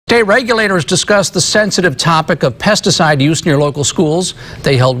State regulators discussed the sensitive topic of pesticide use near local schools.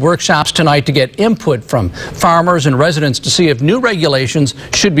 They held workshops tonight to get input from farmers and residents to see if new regulations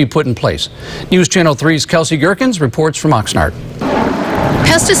should be put in place. News Channel 3's Kelsey Gherkins reports from Oxnard.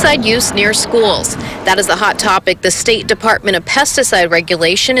 Pesticide use near schools. That is the hot topic the State Department of Pesticide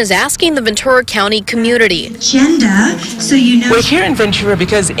Regulation is asking the Ventura County community. We're here in Ventura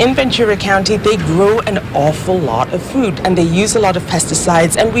because in Ventura County they grow an awful lot of food and they use a lot of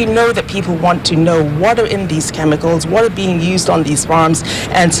pesticides, and we know that people want to know what are in these chemicals, what are being used on these farms,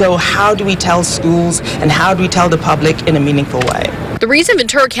 and so how do we tell schools and how do we tell the public in a meaningful way? The reason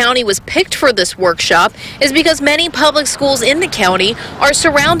Ventura County was picked for this workshop is because many public schools in the county are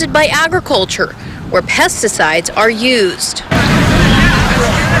surrounded by agriculture, where pesticides are used.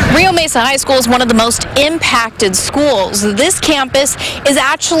 Rio Mesa High School is one of the most impacted schools. This campus is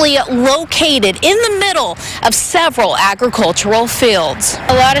actually located in the middle of several agricultural fields.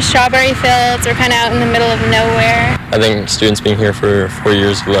 A lot of strawberry fields are kind of out in the middle of nowhere. I think students being here for 4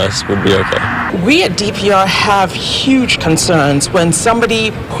 years or less would be okay. We at DPR have huge concerns when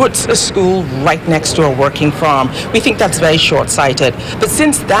somebody puts a school right next to a working farm. We think that's very short-sighted. But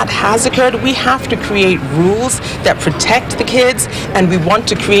since that has occurred, we have to create rules that protect the kids, and we want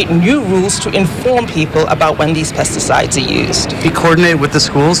to create new rules to inform people about when these pesticides are used. We coordinate with the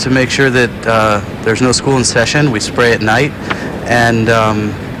schools to make sure that there's no school in session. We spray at night and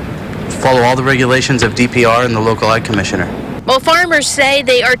follow all the regulations of DPR and the local ag commissioner. While farmers say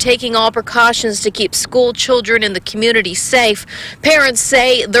they are taking all precautions to keep school children in the community safe, parents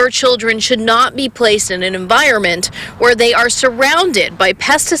say their children should not be placed in an environment where they are surrounded by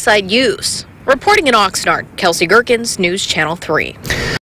pesticide use. Reporting in Oxnard, Kelsey Gherkins, News Channel 3.